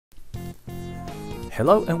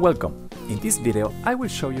Hello and welcome! In this video I will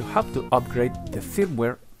show you how to upgrade the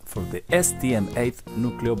firmware for the STM8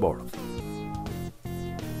 NUCLEO board.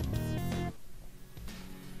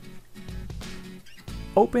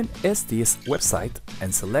 Open ST's website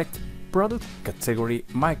and select Product Category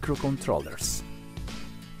Microcontrollers.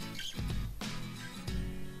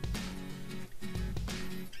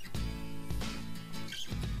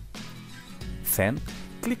 Then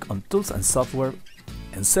click on Tools and Software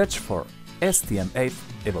and search for STM8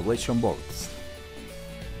 evaluation boards.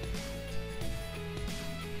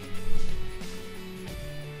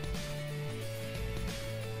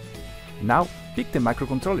 Now pick the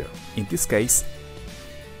microcontroller, in this case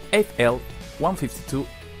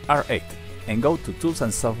 8L152R8, and go to Tools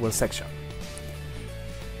and Software section.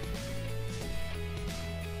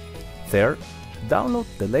 There, download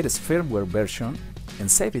the latest firmware version and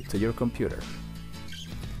save it to your computer.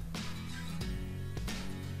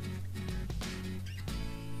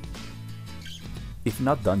 If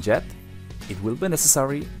not done yet, it will be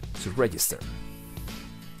necessary to register.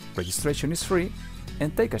 Registration is free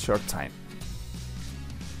and take a short time.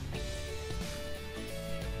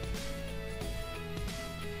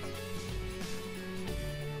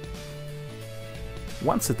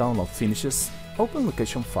 Once the download finishes, open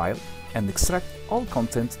location file and extract all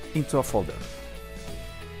content into a folder.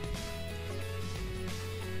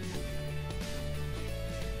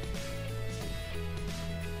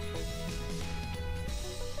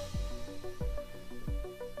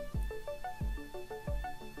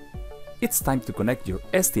 It's time to connect your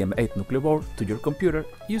STM8 NUCLEO board to your computer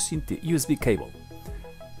using the USB cable.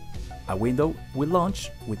 A window will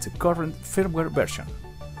launch with the current firmware version.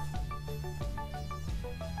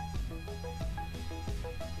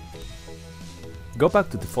 Go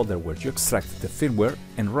back to the folder where you extract the firmware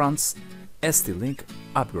and runs ST-Link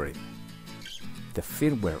upgrade. The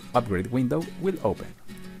firmware upgrade window will open.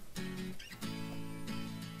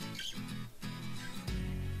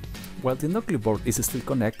 While the NUCLEO board is still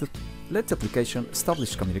connected, let the application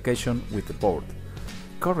establish communication with the board.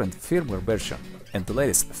 Current firmware version and the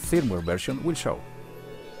latest firmware version will show.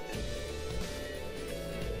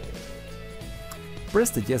 Press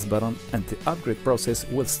the yes button and the upgrade process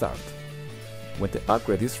will start. When the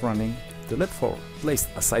upgrade is running, the LED 4 placed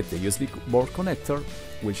aside the USB board connector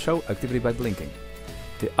will show activity by blinking.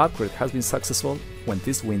 The upgrade has been successful when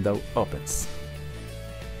this window opens.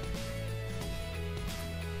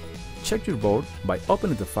 Check your board by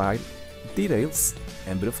opening the file, Details,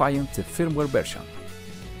 and verifying the firmware version.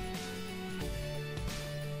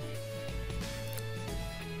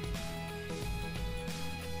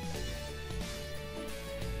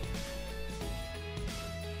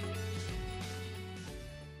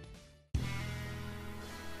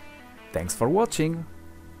 Thanks for watching!